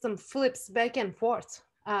system flips back and forth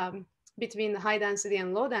between the high density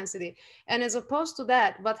and low density. And as opposed to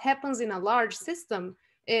that, what happens in a large system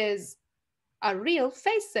is a real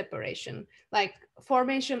phase separation, like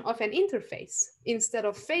formation of an interface. Instead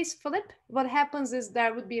of phase flip, what happens is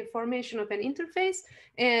there would be a formation of an interface,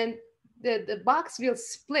 and the box will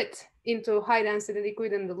split into high density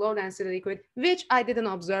liquid and the low density liquid, which I didn't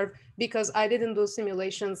observe because I didn't do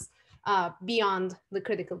simulations beyond the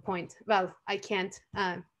critical point. Well, I can't,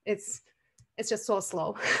 it's just so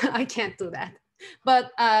slow. I can't do that.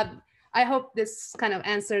 But I hope this kind of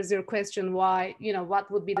answers your question why,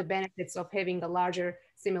 what would be the benefits of having a larger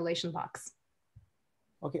simulation box.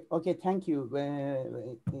 Okay, thank you.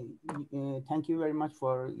 Thank you very much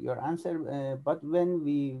for your answer. But when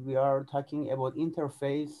we are talking about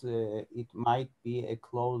interface, it might be a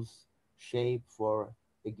closed shape for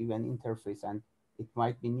a given interface, and it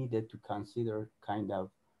might be needed to consider kind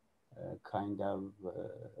of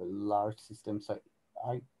large system. So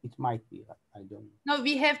it might be, I don't know. No,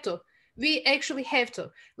 we have to. We actually have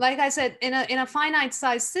to. Like I said, in a finite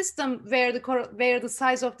size system where the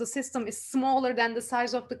size of the system is smaller than the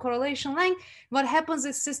size of the correlation length, what happens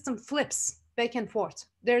is system flips back and forth.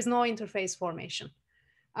 There's no interface formation.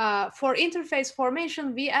 For interface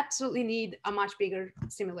formation, we absolutely need a much bigger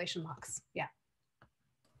simulation box. Yeah.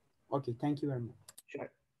 Okay, thank you very much.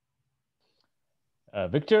 Sure.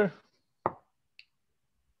 Victor?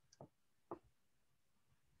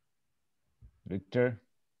 Victor?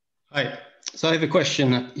 Hi. So I have a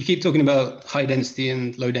question. You keep talking about high density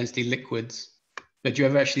and low density liquids, but do you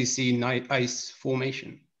ever actually see ice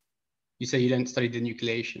formation? You say you don't study the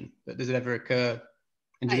nucleation, but does it ever occur?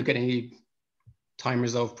 And do you look at any time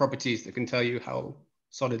resolved properties that can tell you how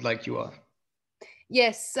solid like you are?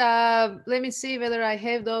 Yes, let me see whether I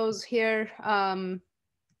have those here. Man,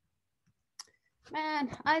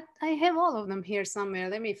 I have all of them here somewhere.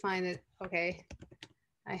 Let me find it. Okay,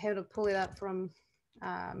 I have to pull it up from,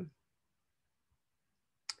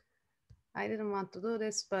 I didn't want to do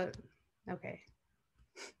this, but okay.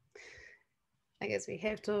 I guess we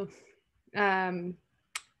have to, let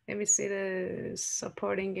me see the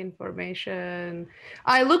supporting information.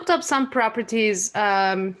 I looked up some properties.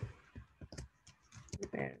 There's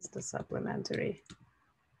the supplementary.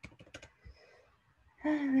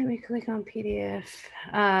 Let me click on PDF.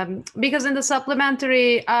 Because in the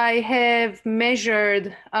supplementary, I have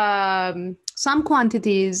measured some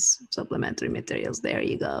quantities, supplementary materials, there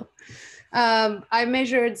you go. I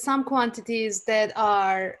measured some quantities that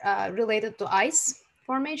are related to ice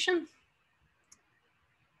formation.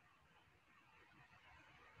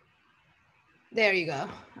 There you go.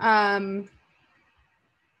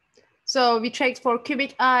 So we checked for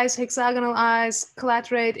cubic ice, hexagonal ice,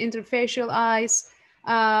 clatrate, interfacial ice,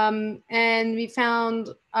 and we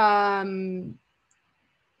found,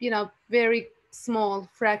 very small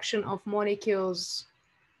fraction of molecules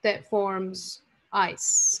that forms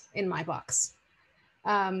ice in my box.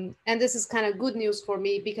 And this is kind of good news for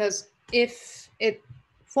me because if it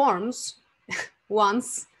forms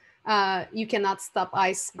once, you cannot stop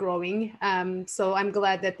ice growing. So I'm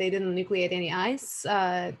glad that they didn't nucleate any ice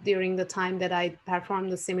during the time that I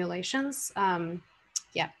performed the simulations.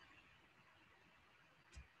 Yeah.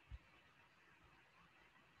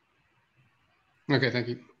 Okay, thank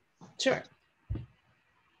you. Sure.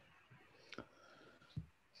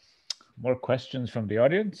 More questions from the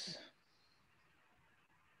audience?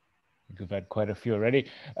 I think we've had quite a few already.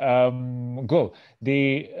 Cool.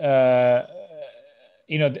 There's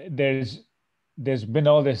been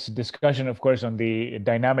all this discussion, of course, on the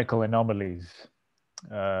dynamical anomalies,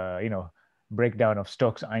 breakdown of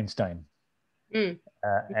Stokes-Einstein,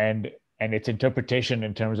 and its interpretation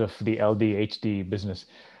in terms of the LD-HD business.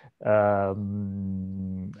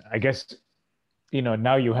 I guess,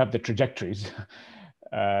 now you have the trajectories.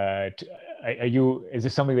 Is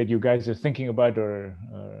this something that you guys are thinking about, or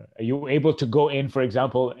are you able to go in, for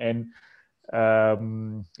example, and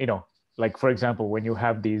like, for example, when you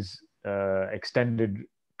have these extended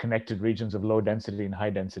connected regions of low density and high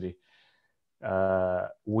density,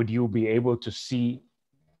 would you be able to see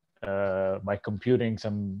by computing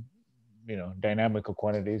some dynamical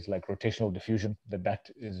quantities like rotational diffusion that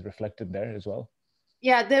is reflected there as well?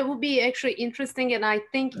 Yeah, that would be actually interesting, and I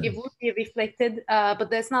think it would be reflected, but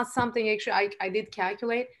that's not something actually I did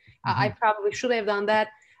calculate. I probably should have done that,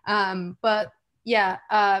 but yeah,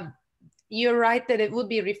 you're right that it would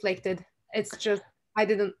be reflected. It's just I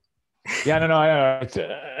didn't Yeah, no, I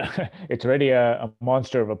know. It's already a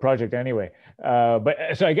monster of a project anyway. But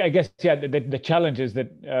so I guess, yeah, the challenge is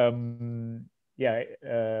that, yeah,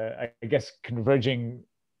 I guess converging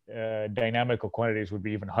dynamical quantities would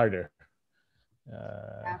be even harder.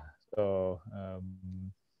 Yeah. So,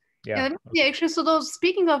 Yeah, yeah. yeah, actually, so those,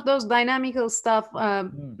 speaking of those dynamical stuff,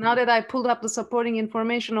 now that I pulled up the supporting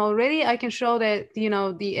information already, I can show that, you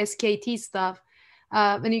know, the SKT stuff,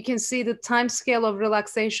 and you can see the time scale of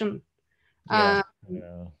relaxation. Yeah.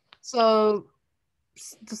 So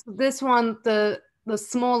this one, the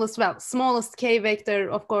smallest, well, smallest K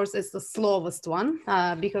vector, of course, is the slowest one,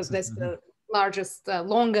 because that's the largest,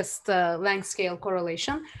 longest length scale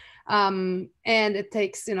correlation. And it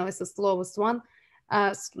takes, you know, it's the slowest one.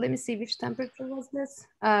 So let me see, which temperature was this?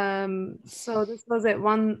 So this was at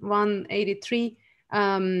 183,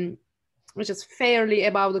 which is fairly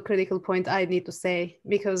above the critical point, I need to say,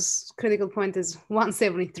 because critical point is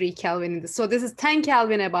 173 Kelvin. So this is 10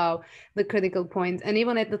 Kelvin above the critical point. And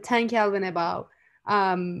even at the 10 Kelvin above,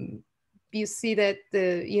 you see that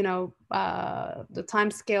the, you know, the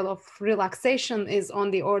time scale of relaxation is on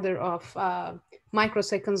the order of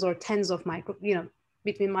microseconds or tens of micro, you know,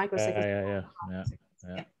 between microseconds.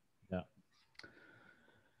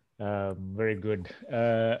 Very good.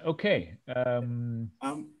 Okay.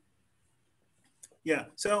 Yeah.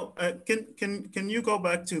 So can you go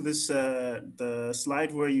back to this the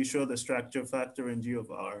slide where you show the structure factor in G of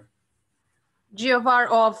R? G of R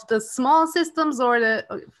of the small systems, or the,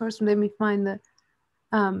 first let me find the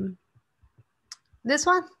this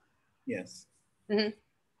one? Yes. Mm-hmm.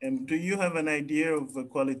 And do you have an idea of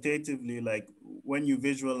qualitatively, like when you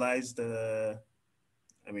visualize the,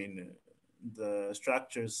 I mean, the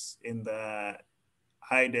structures in the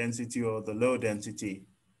high density or the low density?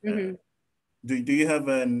 Mm-hmm. Do you have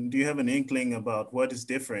an inkling about what is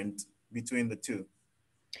different between the two?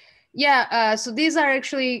 Yeah, so these are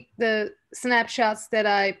actually the snapshots that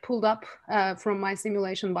I pulled up from my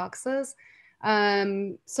simulation boxes.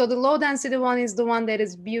 So the low density one is the one that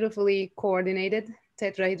is beautifully coordinated,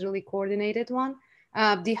 tetrahedrally coordinated one.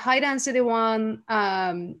 The high density one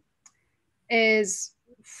is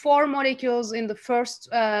 4 molecules in the first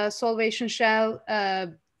solvation shell,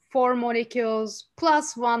 4 molecules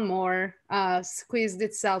plus 1 more squeezed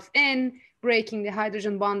itself in, breaking the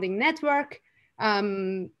hydrogen bonding network.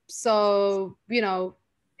 So, you know,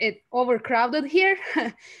 it overcrowded here,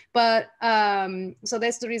 but so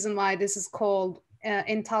that's the reason why this is called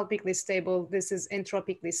enthalpically stable. This is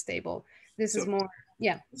entropically stable. This is more,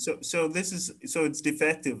 yeah. So this is, so it's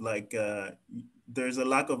defective, like there's a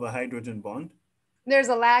lack of a hydrogen bond? There's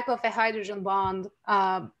a lack of a hydrogen bond,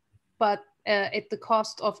 but at the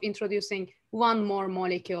cost of introducing 1 more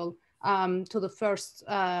molecule to the first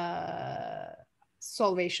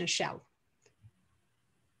solvation shell.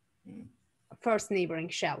 First neighboring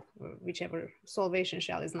shell, whichever solvation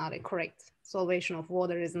shell is not a correct. Solvation of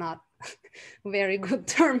water is not a very good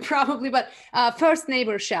term probably, but first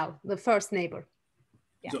neighbor shell, the first neighbor.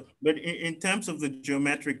 Yeah. So, but in terms of the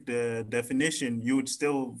geometric definition, you would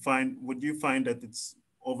still find, would you find that it's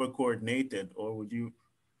over coordinated, or would you,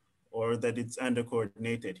 or that it's under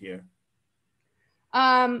coordinated here?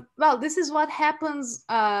 Well, this is what happens.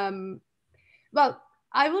 Well,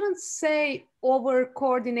 I wouldn't say over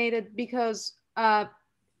coordinated, because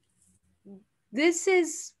this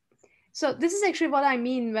is actually what I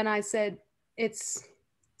mean when I said it's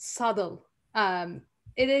subtle.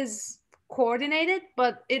 It is coordinated,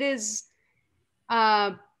 but it is,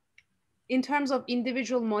 in terms of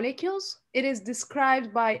individual molecules, it is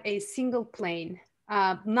described by a single plane,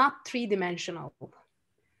 not 3-dimensional.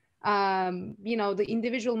 You know, the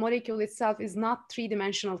individual molecule itself is not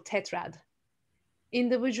 3-dimensional tetrad.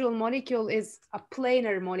 Individual molecule is a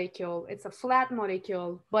planar molecule. It's a flat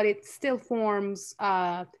molecule, but it still forms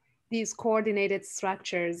these coordinated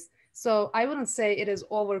structures. So I wouldn't say it is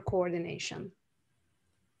over coordination.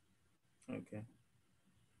 Okay.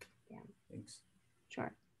 Yeah. Thanks.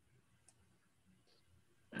 Sure.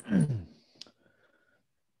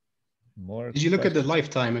 More. Did you look at the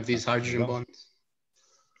lifetime of these hydrogen bonds?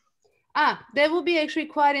 That would be actually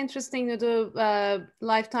quite interesting to do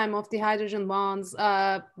lifetime of the hydrogen bonds,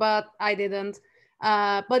 but I didn't.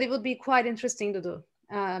 But it would be quite interesting to do.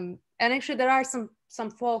 And actually, there are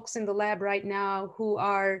some folks in the lab right now who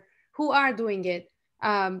are doing it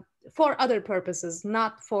for other purposes,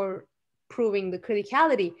 not for proving the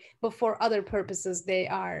criticality, but for other purposes. They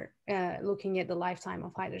are looking at the lifetime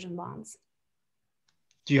of hydrogen bonds.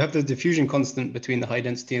 Do you have the diffusion constant between the high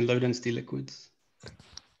density and low density liquids?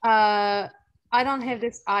 I don't have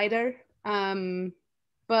this either,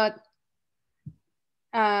 but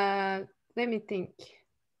let me think.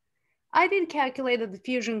 I did calculate the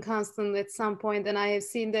diffusion constant at some point, and I have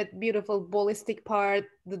seen that beautiful ballistic part,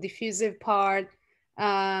 the diffusive part,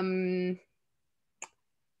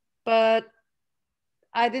 but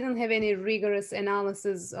I didn't have any rigorous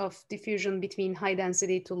analysis of diffusion between high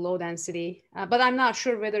density to low density, but I'm not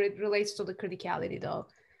sure whether it relates to the criticality though.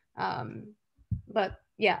 But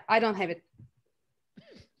yeah, I don't have it.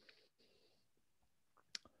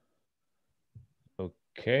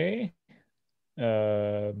 Okay.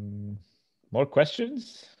 More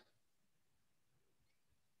questions?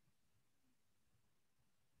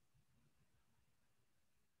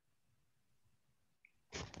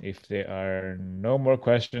 If there are no more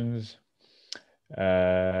questions,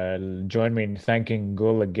 join me in thanking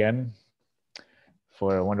Gul again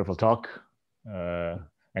for a wonderful talk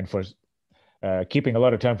and for keeping a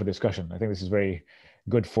lot of time for discussion. I think this is very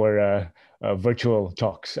good for virtual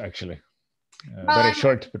talks, actually. Very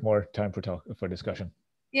short, but more time for discussion.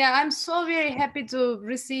 Yeah, I'm so very happy to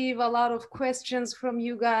receive a lot of questions from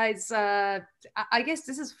you guys. I guess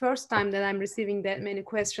this is first time that I'm receiving that many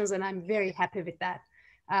questions, and I'm very happy with that.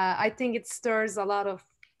 I think it stirs a lot of,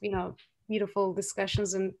 beautiful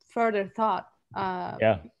discussions and further thought.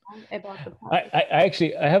 Yeah. About the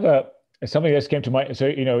I have something that came to mind.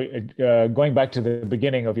 So, going back to the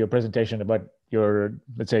beginning of your presentation about your,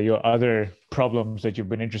 let's say, your other problems that you've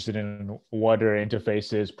been interested in, water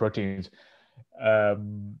interfaces, proteins.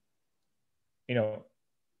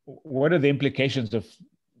 What are the implications of,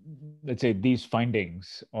 let's say, these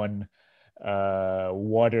findings on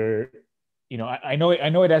water? I know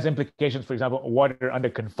it has implications. For example, water under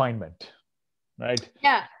confinement, right?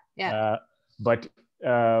 Yeah, yeah. But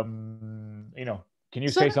can you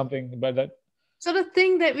say something about that? So the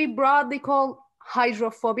thing that we broadly call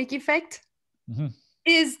hydrophobic effect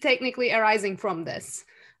is technically arising from this.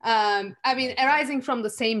 Arising from the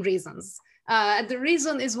same reasons. The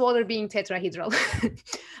reason is water being tetrahedral.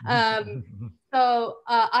 So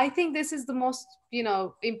I think this is the most,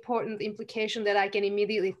 important implication that I can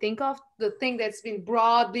immediately think of. The thing that's been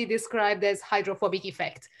broadly described as hydrophobic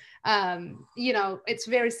effect. It's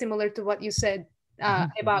very similar to what you said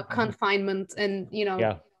about confinement and,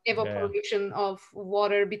 evaporation of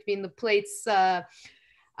water between the plates. So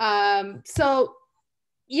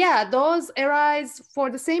yeah, those arise for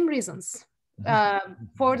the same reasons.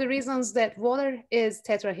 For the reasons that water is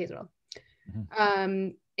tetrahedral.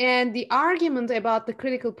 And the argument about the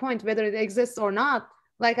critical point, whether it exists or not,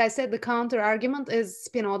 like I said, the counter argument is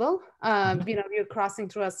spinodal. You're crossing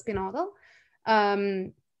through a spinodal.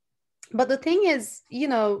 But the thing is,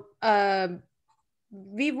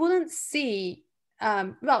 we wouldn't see,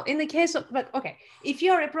 in the case of, but okay, if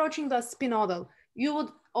you're approaching the spinodal, you would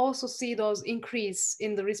also see those increase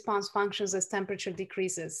in the response functions as temperature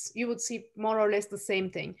decreases. You would see more or less the same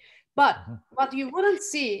thing. But what you wouldn't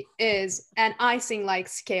see is an Ising-like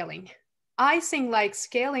scaling. Ising-like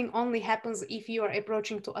scaling only happens if you are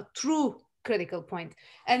approaching to a true critical point.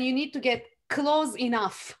 And you need to get close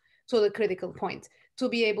enough to the critical point to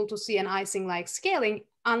be able to see an Ising-like scaling.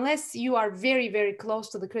 Unless you are very, very close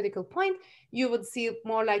to the critical point, you would see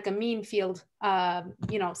more like a mean field,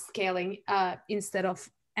 scaling instead of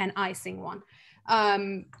an Ising one.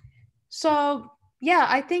 So yeah,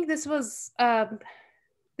 I think this was,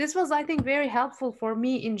 I think, very helpful for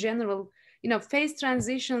me in general. Phase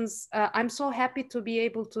transitions, I'm so happy to be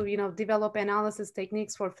able to, develop analysis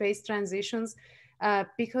techniques for phase transitions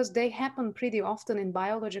because they happen pretty often in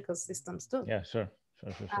biological systems too. Yeah, sure.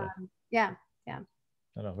 Yeah.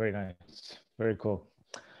 No, very nice. Very cool.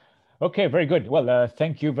 Okay, very good. Well,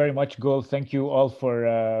 thank you very much, Gul. Thank you all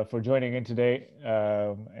for joining in today.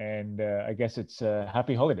 And I guess it's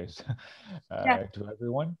happy holidays to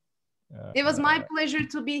everyone. It was my pleasure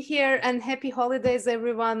to be here, and happy holidays,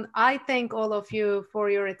 everyone. I thank all of you for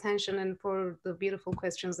your attention and for the beautiful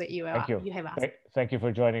questions that you have asked. Thank you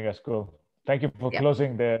for joining us, Gul. Thank you for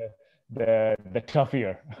closing the tough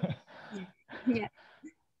year. Yeah.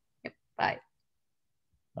 Yep. Bye.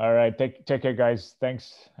 All right. Take care, guys.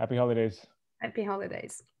 Thanks. Happy holidays. Happy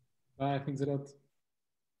holidays. Bye. Thanks a lot.